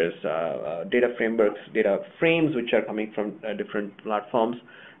formats, there is data frameworks, data frames which are coming from different platforms.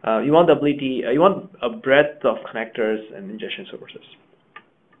 You want the ability, you want a breadth of connectors and ingestion sources.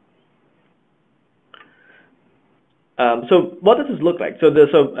 So what does this look like? So these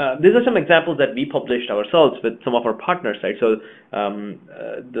are some examples that we published ourselves with some of our partners, right? So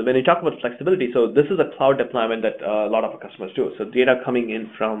when you talk about flexibility, so this is a cloud deployment that a lot of our customers do. So data coming in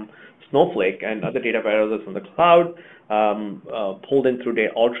from Snowflake and other data warehouses on the cloud, pulled in through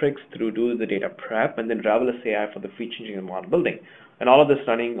Alteryx through do the data prep, and then driverless AI for the feature engineering and model building. And all of this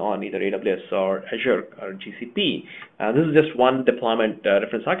running on either AWS or Azure or GCP. This is just one deployment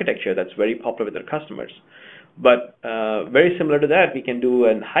reference architecture that's very popular with our customers. But very similar to that, we can do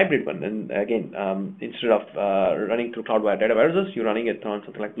a hybrid one. And again, instead of running through cloud data warehouses, you're running it on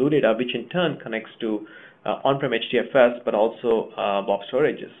something like Blue Data, which in turn connects to on-prem HDFS, but also blob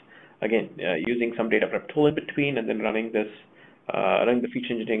storages. Again, using some data prep tool in between, and then running this, running the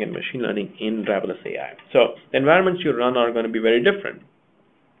feature engineering and machine learning in driverless AI. So the environments you run are going to be very different.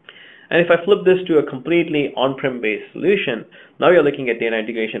 And if I flip this to a completely on-prem based solution, now you're looking at data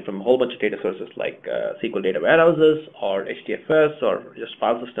integration from a whole bunch of data sources like SQL data warehouses or HDFS or just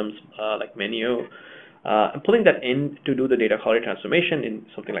file systems like Menu, and pulling that in to do the data quality transformation in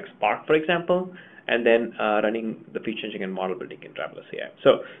something like Spark, for example, and then running the feature engineering and model building in driverless AI.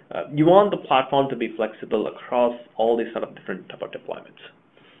 So you want the platform to be flexible across all these sort of different type of deployments.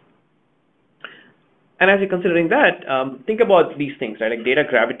 And as you're considering that, think about these things, right? Like data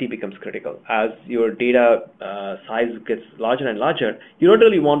gravity becomes critical. As your data size gets larger and larger, you don't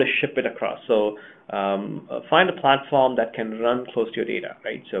really want to ship it across. So find a platform that can run close to your data,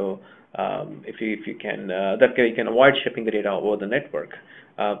 right? So if you can, you can avoid shipping the data over the network.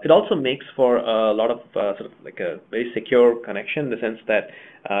 It also makes for a lot of sort of like a very secure connection in the sense that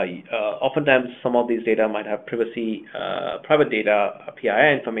oftentimes some of these data might have private data,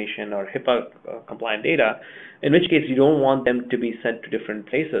 PII information, or HIPAA compliant data, in which case you don't want them to be sent to different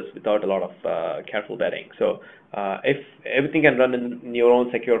places without a lot of careful vetting. So if everything can run in your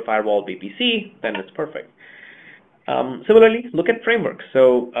own secure firewall VPC, then it's perfect. Similarly, look at frameworks.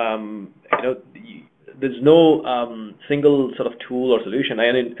 So there's no single sort of tool or solution.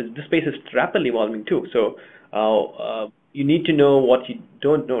 And this space is rapidly evolving too. So you need to know what you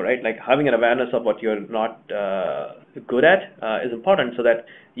don't know, right? Like having an awareness of what you're not good at is important so that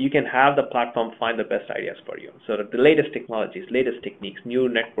you can have the platform find the best ideas for you. So the latest technologies, latest techniques, new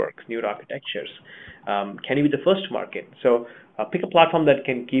networks, new architectures. Can you be the first to market? So pick a platform that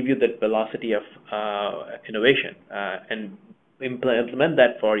can give you the velocity of innovation and implement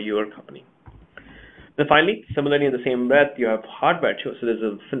that for your company. Then finally, similarly in the same breath, you have hardware too. So there's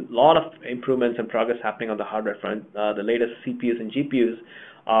a lot of improvements and progress happening on the hardware front. The latest CPUs and GPUs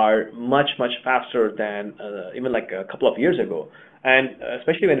are much faster than even like a couple of years ago. And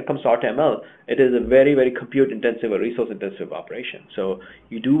especially when it comes to AutoML, it is a very compute-intensive or resource-intensive operation. So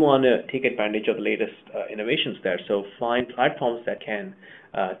you do want to take advantage of the latest innovations there. So find platforms that can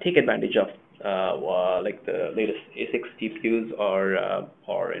take advantage of like the latest A6 GPUs or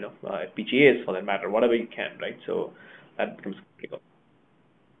FPGAs for that matter, whatever you can, right? So that becomes critical.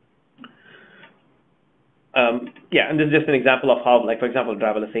 Yeah, and this is just an example of how, like for example,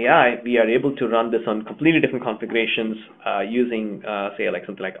 driverless AI, we are able to run this on completely different configurations using, say, like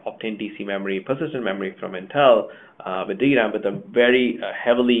something like Optane DC memory, persistent memory from Intel with DRAM with a very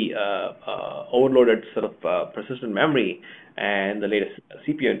heavily overloaded sort of persistent memory and the latest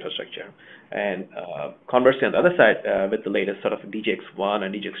CPU infrastructure. And conversely, on the other side, with the latest sort of DGX1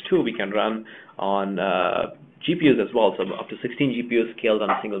 and DGX2, we can run on GPUs as well. So up to 16 GPUs scaled on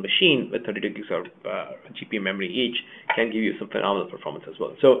a single machine with 32 gigs of GPU memory each can give you some phenomenal performance as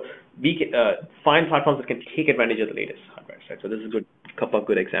well. So we can find platforms that can take advantage of the latest hardware. Right? So this is a couple of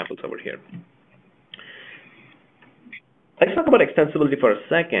good examples over here. Let's talk about extensibility for a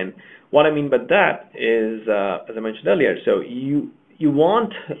second. What I mean by that is, as I mentioned earlier, so you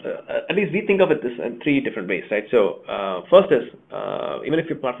want, at least we think of it this in three different ways, right? So first is, even if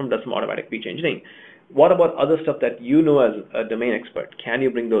your platform does some automatic feature engineering, what about other stuff that you know as a domain expert? Can you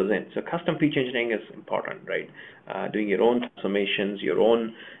bring those in? So custom feature engineering is important, right? Doing your own transformations, your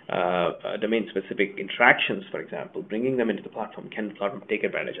own domain-specific interactions, for example, bringing them into the platform. Can the platform take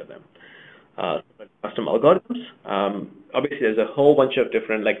advantage of them? Custom algorithms. Obviously, there's a whole bunch of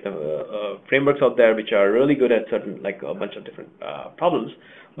different frameworks out there which are really good at certain, like a bunch of different problems.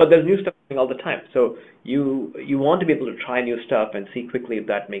 But there's new stuff all the time. So you want to be able to try new stuff and see quickly if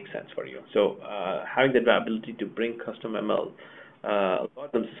that makes sense for you. So having the ability to bring custom ML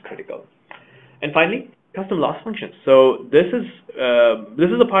algorithms is critical. And finally, custom loss functions. So this is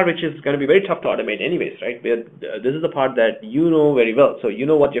the part which is going to be very tough to automate anyways, right? This is the part that you know very well. So you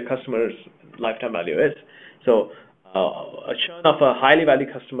know what your customer's lifetime value is. So a churn of a highly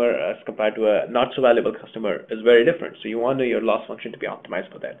valued customer as compared to a not so valuable customer is very different. So you want your loss function to be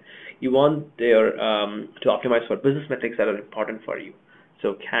optimized for that. You want their to optimize for business metrics that are important for you.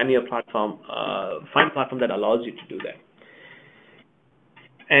 So can your platform find a platform that allows you to do that?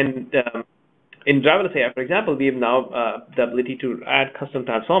 And in driverless AI, for example, we have now the ability to add custom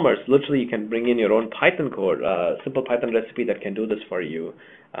transformers. Literally, you can bring in your own Python code, simple Python recipe that can do this for you.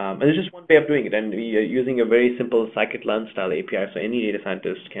 And it's just one way of doing it. And we are using a very simple scikit-learn style API, so any data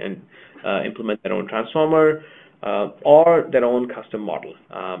scientist can implement their own transformer or their own custom model.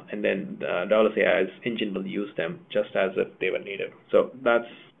 And then driverless AI's engine will use them just as if they were native. So that's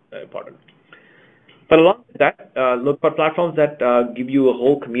important. But along with that, look for platforms that give you a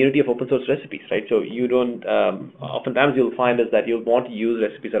whole community of open source recipes, right? So you don't, oftentimes you'll find is that you'll want to use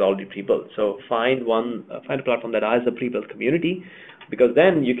recipes that are already pre-built. So find a platform that has a pre-built community, because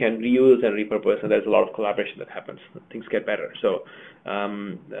then you can reuse and repurpose, and there's a lot of collaboration that happens. Things get better. So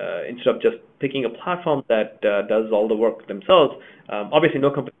instead of just picking a platform that does all the work themselves, obviously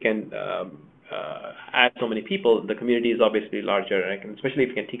no company can add so many people. The community is obviously larger, and especially if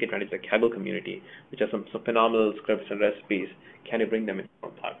you can take advantage of the Kaggle community, which has some phenomenal scripts and recipes. Can you bring them into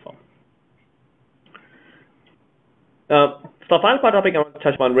your platform? So the final part topic I want to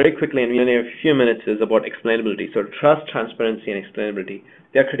touch on very quickly, and we only have a few minutes, is about explainability. So trust, transparency, and explainability,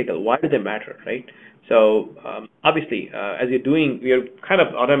 they're critical. Why do they matter, right? So obviously, as you're doing,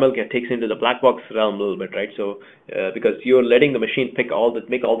 AutoML takes into the black box realm a little bit, right? So because you're letting the machine make all the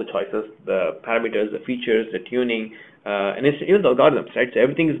choices, the parameters, the features, the tuning, and it's even the algorithms, right? So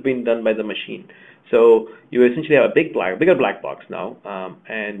everything is being done by the machine. So you essentially have a bigger black box now,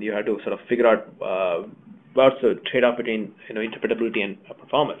 and you have to sort of figure out what's the trade-off between interpretability and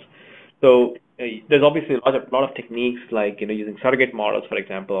performance. So there's obviously a lot of techniques like using surrogate models, for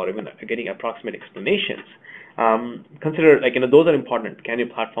example, or even getting approximate explanations. Consider those are important. Can your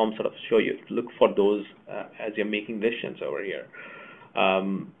platform sort of show you? Look for those as you're making decisions over here.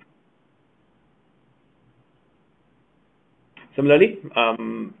 Similarly,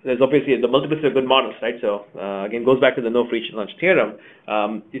 there's obviously the multiplicity of good models, right? So again, goes back to the no for each lunch theorem.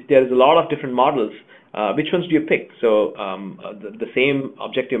 If there's a lot of different models, which ones do you pick? So the same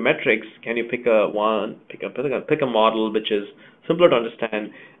objective metrics, can you pick a model which is simpler to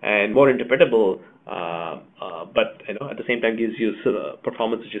understand and more interpretable, but at the same time gives you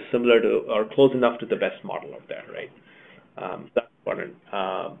performance which is similar to or close enough to the best model out there, right? That's important.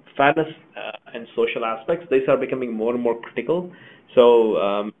 Fairness and social aspects, these are becoming more and more critical.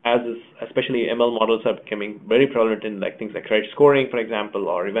 So especially ML models are becoming very prevalent in things like credit scoring, for example,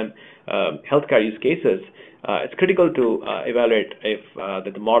 or even healthcare use cases. It's critical to evaluate if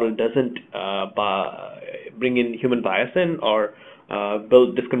that the model doesn't bring in human bias in or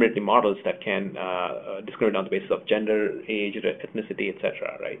build discriminatory models that can discriminate on the basis of gender, age, ethnicity,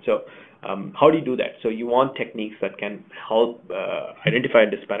 etc. Right? So how do you do that? So you want techniques that can help identify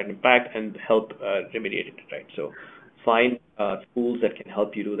disparate impact and help remediate it. Right? So find tools that can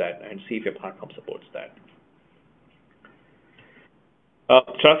help you do that and see if your platform supports that.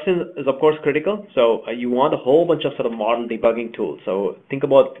 Trust is of course critical. So you want a whole bunch of sort of model debugging tools. So think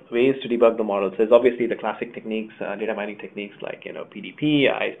about ways to debug the models. There's obviously the classic techniques, data mining techniques like PDP,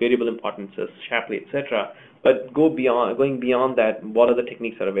 variable importances, Shapley, etc. But going beyond that, what other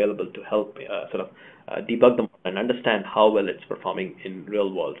techniques are available to help debug the model and understand how well it's performing in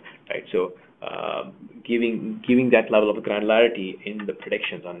real world, right? So giving that level of granularity in the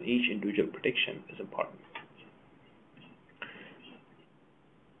predictions on each individual prediction is important.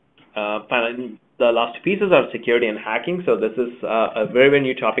 Finally, the last two pieces are security and hacking. So this is a very, very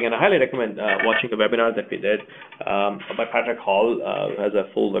new topic, and I highly recommend watching the webinar that we did by Patrick Hall, who has a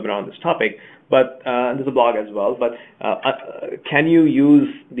full webinar on this topic. But there's a blog as well. But can you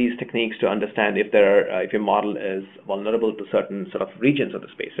use these techniques to understand if if your model is vulnerable to certain sort of regions of the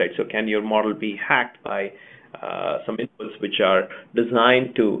space, right? So can your model be hacked by some inputs which are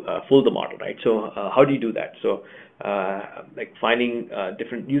designed to fool the model, right? So how do you do that? So finding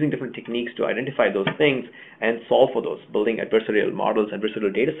using different techniques to identify those things and solve for those, building adversarial models,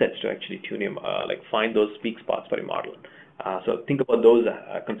 adversarial data sets to actually tune them, find those weak spots for your model. So think about those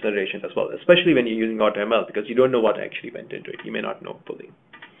considerations as well, especially when you're using AutoML, because you don't know what actually went into it. You may not know fully.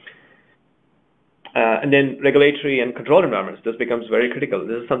 And then regulatory and control environments. This becomes very critical.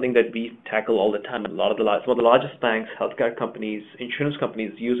 This is something that we tackle all the time. Some of the largest banks, healthcare companies, insurance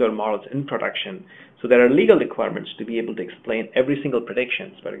companies use our models in production. So there are legal requirements to be able to explain every single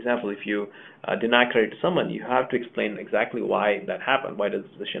prediction. For example, if you deny credit to someone, you have to explain exactly why that happened, why the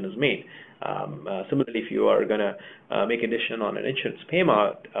decision is made. Similarly, if you are going to make a decision on an insurance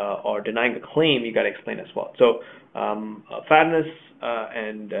payment or denying a claim, you got to explain as well. So fairness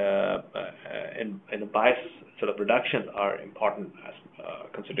and a bias sort of reduction are important as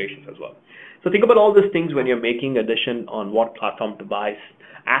considerations as well. So think about all these things when you're making a decision on what platform to buy.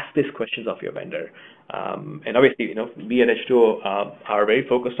 Ask these questions of your vendor. And obviously, we at H2O are very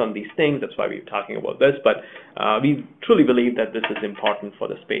focused on these things. That's why we're talking about this. But we truly believe that this is important for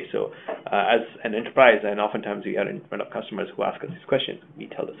the space. So as an enterprise, and oftentimes we are in front of customers who ask us these questions, we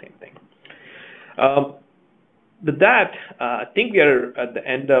tell the same thing. With that, I think we are at the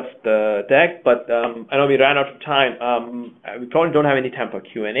end of the deck, but I know we ran out of time. We probably don't have any time for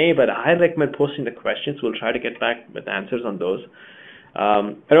Q&A, but I recommend posting the questions. We'll try to get back with answers on those. I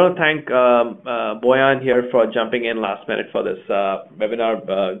want to thank Bojan here for jumping in last minute for this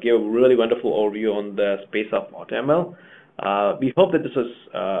webinar. Gave a really wonderful overview on the space of AutoML. We hope that this was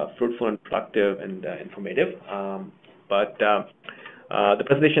fruitful and productive and informative. The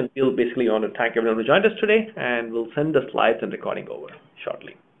presentation will basically want to thank everyone who joined us today, and we'll send the slides and recording over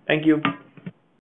shortly. Thank you.